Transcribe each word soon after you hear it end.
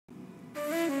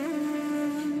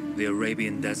The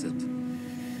Arabian Desert.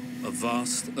 A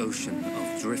vast ocean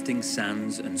of drifting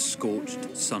sands and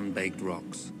scorched, sun-baked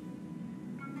rocks.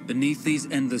 Beneath these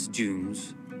endless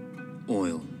dunes,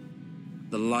 oil.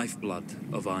 The lifeblood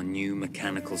of our new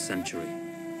mechanical century.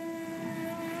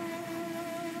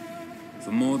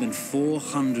 For more than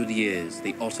 400 years,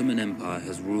 the Ottoman Empire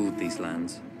has ruled these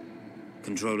lands,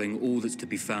 controlling all that's to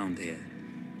be found here.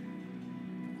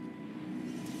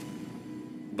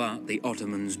 But the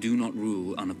Ottomans do not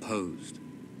rule unopposed.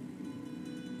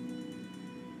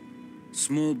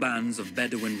 Small bands of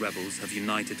Bedouin rebels have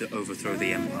united to overthrow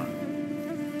the empire.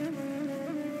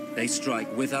 They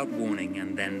strike without warning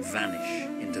and then vanish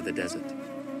into the desert.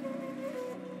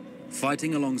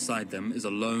 Fighting alongside them is a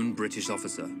lone British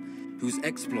officer, whose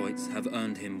exploits have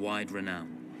earned him wide renown.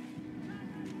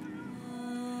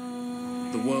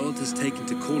 The world has taken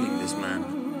to calling this man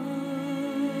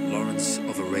Lawrence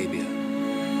of Arabia.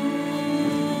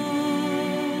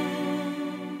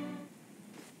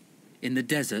 In the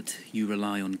desert, you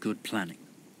rely on good planning,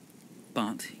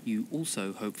 but you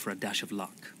also hope for a dash of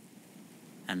luck.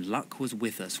 And luck was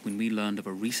with us when we learned of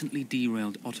a recently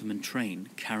derailed Ottoman train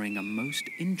carrying a most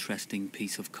interesting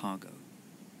piece of cargo.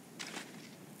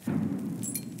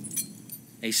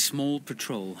 A small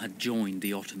patrol had joined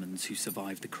the Ottomans who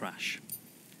survived the crash.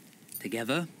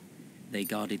 Together, they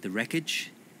guarded the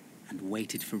wreckage and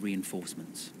waited for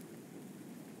reinforcements.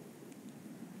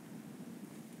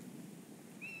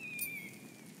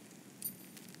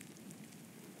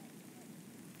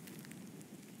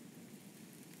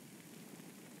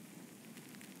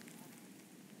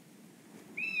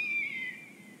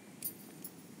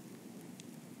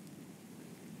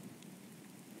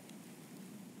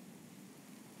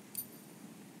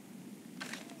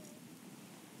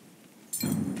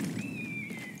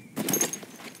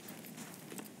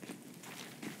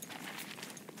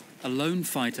 A lone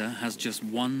fighter has just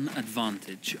one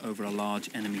advantage over a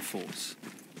large enemy force.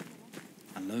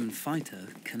 A lone fighter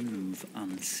can move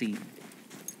unseen.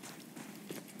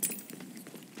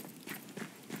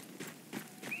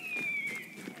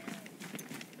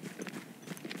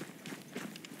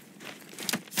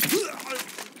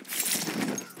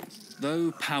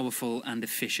 Though powerful and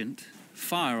efficient,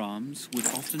 firearms would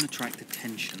often attract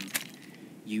attention.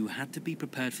 You had to be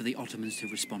prepared for the Ottomans to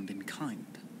respond in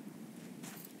kind.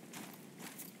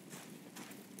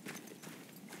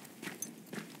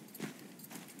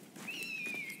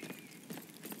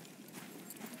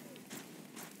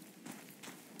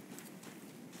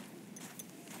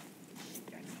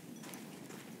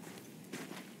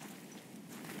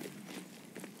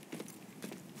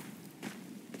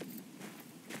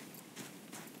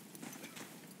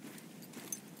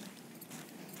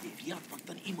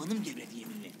 Yatmaktan imanım gevredi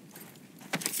yeminle.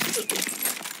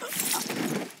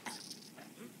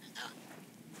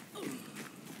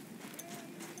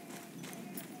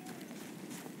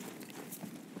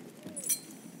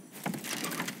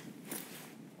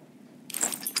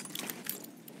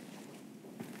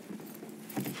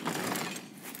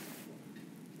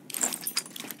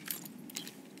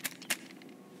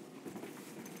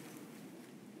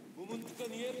 Bu mıntıka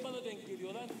niye hep bana denk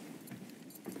geliyor lan?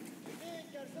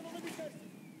 Yersen onu bitersin.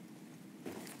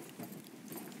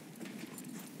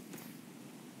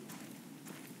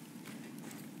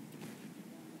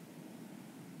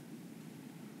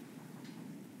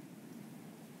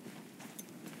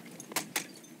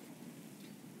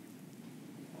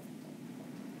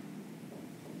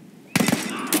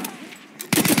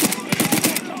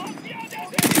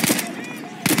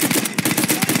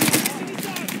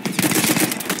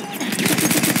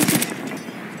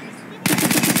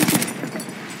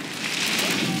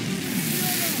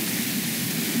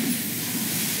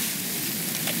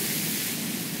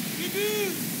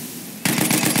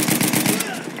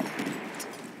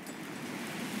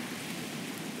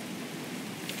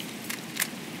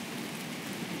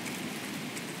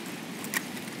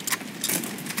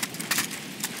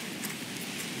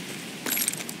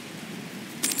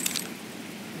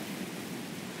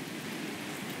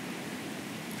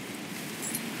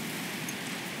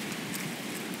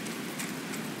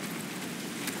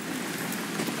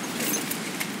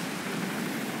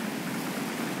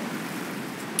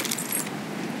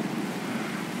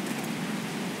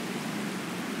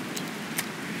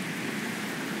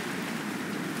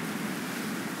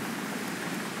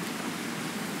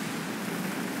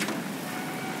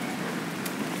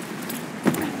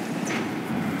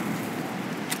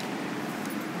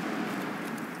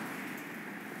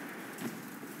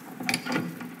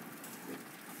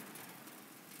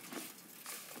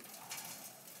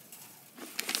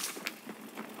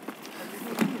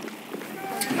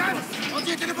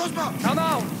 Vaziyetini bozma.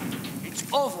 Tamam.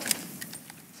 It's over.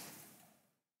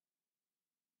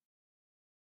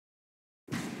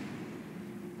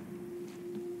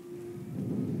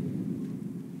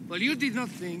 Well, you did not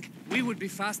think we would be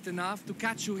fast enough to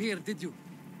catch you here, did you?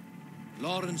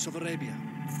 Lawrence of Arabia.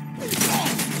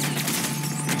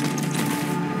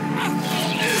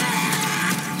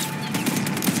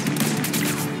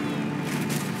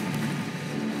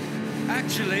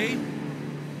 Actually,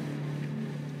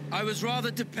 I was rather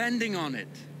depending on it.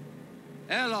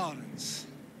 Lawrence.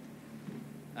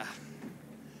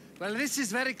 Well, this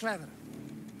is very clever.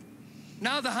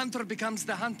 Now the hunter becomes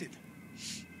the hunted.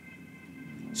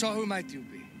 So who might you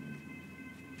be?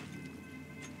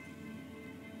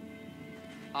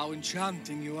 How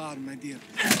enchanting you are, my dear.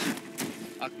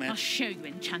 Ahmed. I'll show you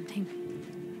enchanting.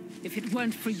 If it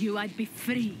weren't for you, I'd be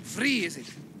free. Free, is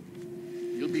it?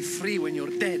 You'll be free when you're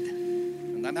dead.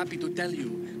 And I'm happy to tell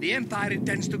you, the Empire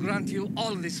intends to grant you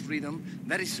all this freedom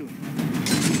very soon.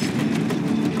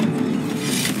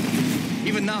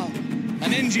 Even now,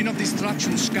 an engine of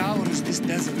destruction scours this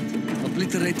desert,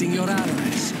 obliterating your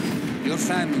allies, your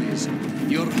families,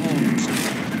 your homes.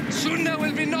 Soon there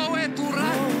will be nowhere to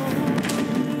run.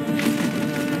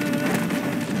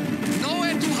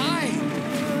 Nowhere to hide.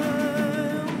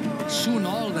 Soon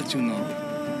all that you know,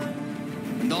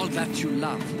 and all that you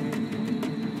love,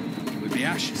 will be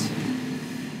ashes.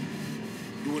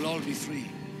 You will all be free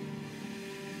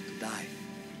to die.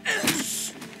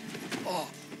 Oh,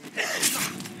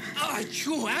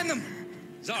 you animal!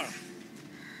 Zara.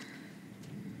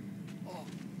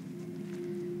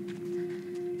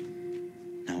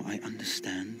 Now, I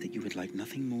understand that you would like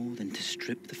nothing more than to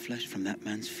strip the flesh from that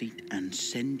man's feet and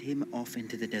send him off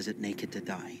into the desert naked to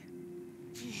die.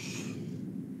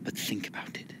 But think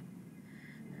about it.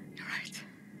 You're right.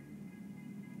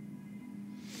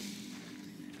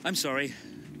 I'm sorry.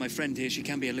 My friend here, she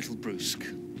can be a little brusque.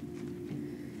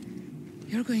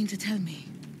 You're going to tell me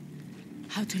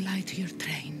how to lie to your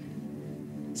train,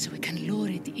 so we can lure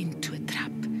it into a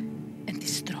trap and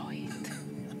destroy it.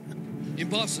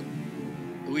 Impossible.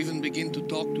 To even begin to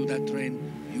talk to that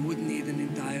train, you would need an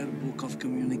entire book of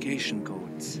communication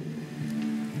codes.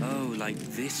 Oh, like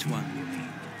this one, you mean?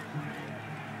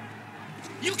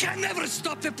 You can never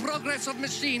stop the progress of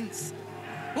machines.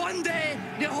 One day,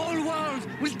 the whole world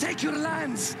will take your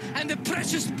lands and the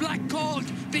precious black gold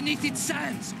beneath its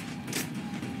sands.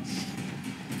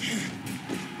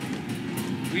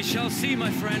 We shall see,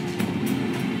 my friend.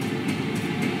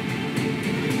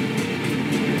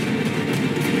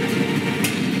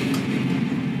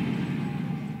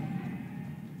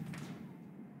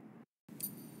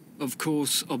 Of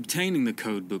course, obtaining the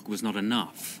codebook was not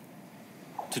enough.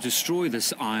 To destroy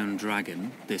this Iron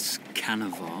Dragon, this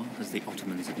Canavar, as the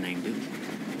Ottomans had named it,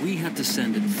 we had to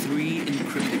send it 3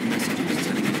 encrypted messages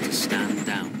telling it to stand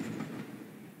down.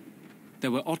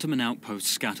 There were Ottoman outposts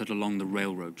scattered along the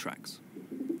railroad tracks.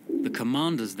 The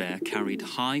commanders there carried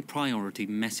high-priority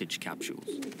message capsules.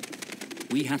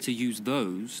 We had to use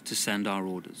those to send our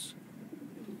orders.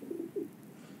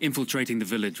 Infiltrating the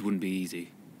village wouldn't be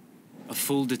easy. A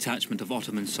full detachment of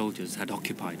Ottoman soldiers had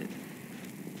occupied it.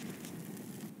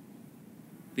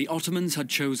 The Ottomans had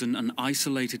chosen an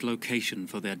isolated location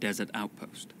for their desert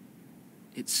outpost.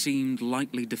 It seemed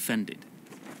lightly defended.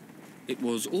 It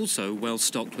was also well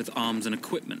stocked with arms and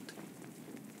equipment.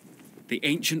 The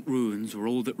ancient ruins were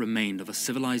all that remained of a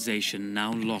civilization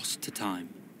now lost to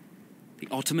time. The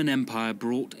Ottoman Empire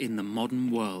brought in the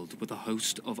modern world with a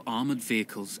host of armored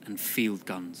vehicles and field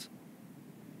guns.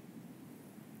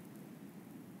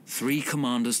 3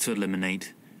 commanders to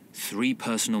eliminate, 3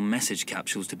 personal message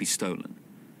capsules to be stolen,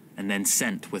 and then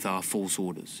sent with our false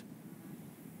orders.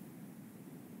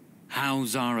 How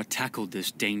Zara tackled this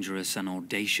dangerous and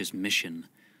audacious mission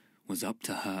was up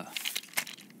to her.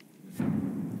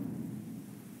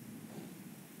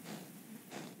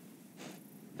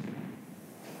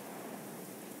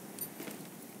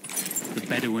 The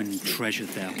Bedouin treasured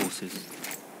their horses,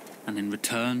 and in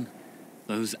return,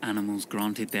 those animals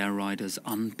granted their riders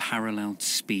unparalleled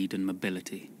speed and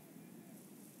mobility.